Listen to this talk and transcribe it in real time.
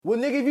Well,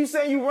 nigga, if you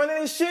saying you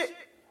running this shit,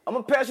 I'm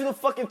gonna pass you the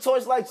fucking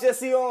torch like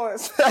Jesse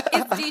Owens.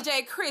 It's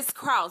DJ Chris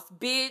Cross,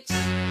 bitch.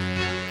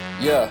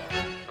 Yeah.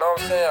 Know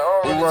what I'm saying?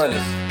 Who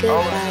running?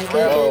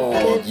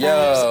 Goodbye.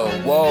 Yo,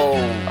 whoa.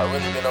 I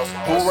really been on some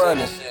Who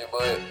running? shit,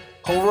 but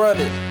Who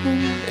running?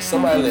 Hey,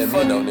 somebody let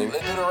me know, nigga.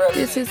 let's do the rap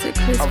This shit. is a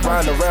Chris I'm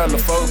Cross riding around the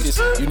focus.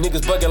 You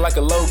niggas bugging like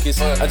a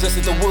locust. I just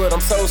hit the wood,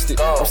 I'm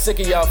toasted. I'm sick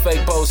of y'all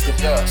fake boasting.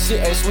 Yeah.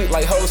 Shit ain't sweet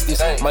like hostess.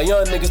 Ain't. My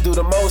young niggas do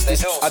the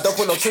mostest. They do. I don't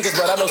put no triggers,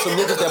 but I know some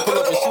niggas that pull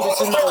up and shoot at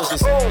your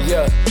noses.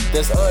 Yeah,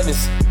 that's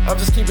honest. I'm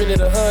just keeping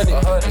it 100.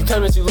 You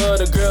claim that you love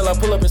the girl, I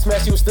pull up and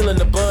smash you still in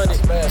the bunny.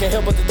 Can't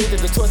help but to think that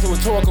the choice was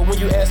rhetorical when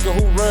you ask her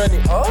who run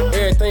it.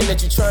 Everything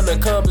that you trying to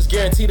accomplish,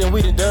 guaranteed that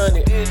we done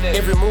it.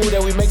 Every move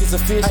that we make is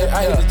efficient.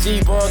 I hit the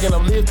G-bong and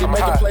I'm lifted.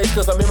 Make a place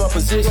cause I'm in my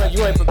position.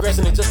 You ain't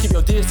progressing and just keep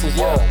your distance,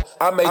 yeah.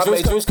 I made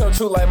dreams come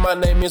true like my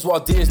name is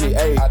Walt Disney,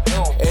 ayy.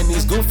 And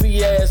these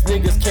goofy ass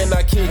niggas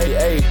cannot kick it,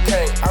 ayy.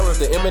 I rep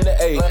the M and the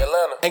A.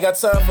 Ain't got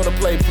time for the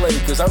play,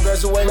 cause I'm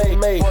graduating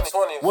May.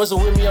 Wasn't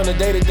with me on the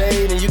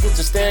day-to-day, then you can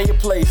just stay in your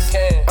place.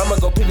 I'ma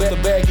go pick up the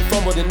bag, you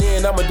fumbled and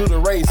then I'ma do the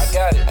race. I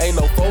got it. Ain't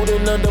no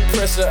folding under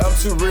pressure, I'm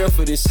too real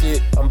for this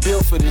shit. I'm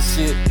built for this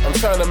shit. I'm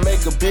trying to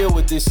make a bill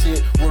with this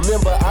shit.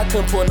 Remember, I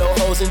couldn't put no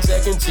hoes in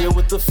Jack and Jill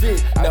with the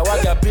fit. Now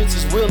I got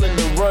bitches willing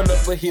to run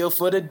up a hill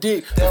for the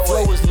dick. The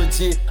flow is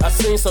legit. I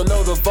sing so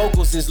know the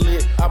vocals is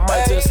lit. I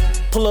might just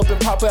pull up and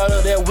pop out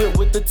of that whip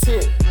with the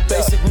tip.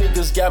 Basic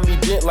niggas got me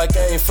bent like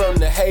I ain't from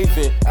the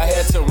Haven. I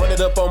had to run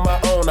it up on my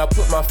own. I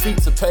put my feet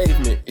to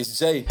pavement. It's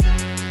Jay.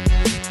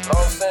 Know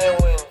what I'm saying?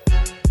 When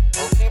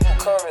people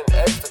come and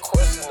ask the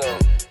question of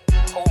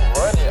who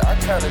run it, I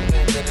kind of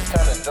think that it's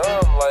kind of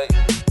dumb. Like,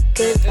 at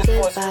this point,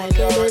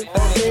 we already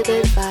know that you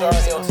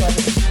already on top of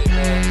this shit,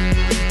 man.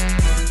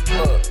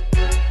 Look.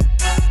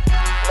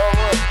 You know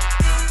what?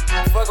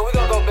 Fuck it, we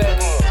gonna go back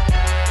in.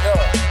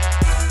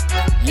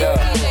 Yeah.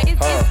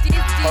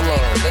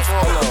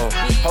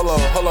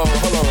 Hold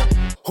on.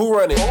 Who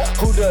run it?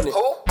 Who done it?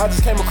 Who? I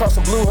just came across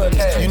some blue honeys.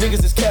 You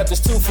niggas is captains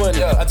too funny.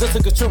 Yeah. I just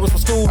took a trip with some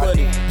school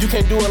money. You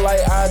can't do it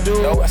like I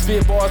do. Nope. I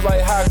spit bars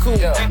like haiku.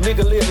 Yeah.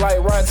 Nigga lit like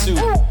Ratu.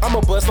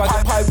 I'ma bust like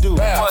a pipe do.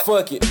 Yeah.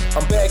 Fuck it,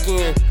 I'm back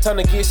in. Time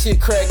to get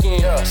shit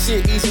cracking. Yeah.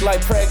 Shit easy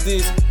like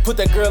practice. Put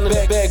that girl in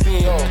the back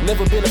bin.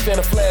 Never been a fan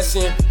of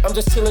flashing. I'm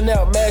just chilling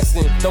out,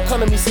 maxing. Don't come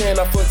to me saying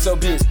I fucked your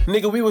bitch.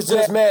 Nigga, we was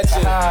just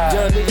matching.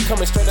 Young nigga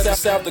coming straight out the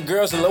south. The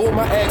girls are low with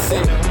my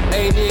accent.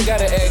 Ain't even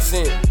got an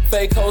accent.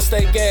 Fake hoes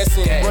stay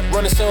gassing.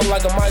 Run the show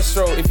like a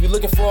maestro. If you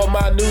looking for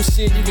my new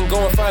shit, you can go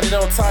and find it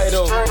on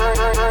Tidal.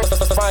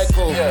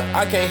 Michael,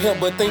 I can't help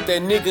but think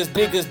that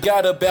niggas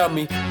got about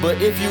me. But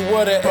if you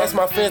were to ask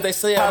my fans, they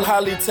say I'm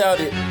highly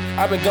touted.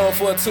 I've been gone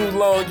for too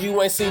long,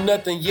 you ain't seen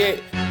nothing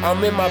yet.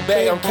 I'm in my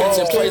bag, I'm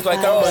catching plays like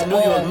I'm a New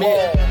York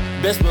Met.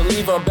 Best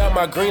believe I'm about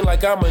my green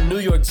like I'm a New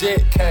York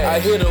Jet. I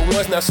hit her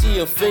once, now she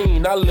a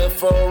fiend. I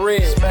left on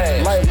red.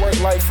 Light work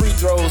like free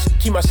throws.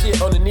 Keep my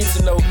shit on the need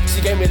to know.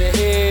 She gave me the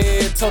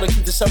head, told her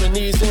keep the shoulder,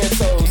 knees, and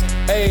toes.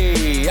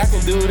 Hey, I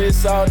can do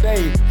this all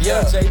day.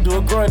 Young Jay do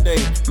a Grande.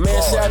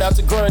 Man, shout out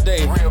to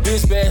Grande.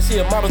 Bitch bad, she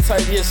a model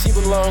type. Yeah, she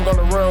belong on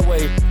the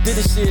runway. Did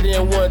this shit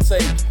in one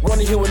take.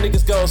 Wanna hear what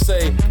niggas gon'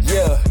 say?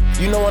 Yeah,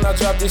 you know when I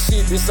drop this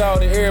shit, this all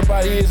that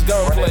everybody is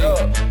gon' play.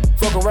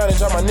 Fuck around and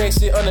drop my next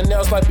shit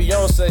unannounced like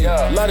Beyonce.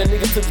 A lot of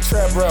niggas took the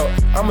trap route.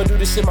 I'ma do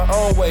this shit my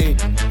own way.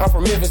 I'm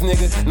from Memphis,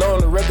 nigga.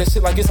 Known to rep that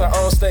shit like it's our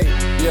own state.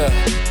 Yeah.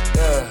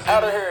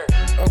 Out of here.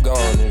 I'm gone,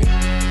 nigga.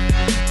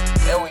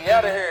 And we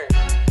out of here.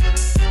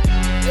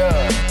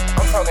 Yeah.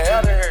 I'm talking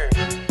out of here.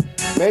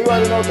 Man, you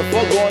already know what the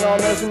fuck going on,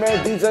 man. It's your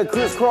man DJ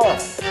Chris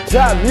Cross.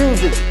 Job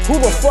Music. Who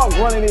the fuck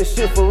running this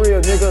shit for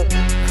real, nigga?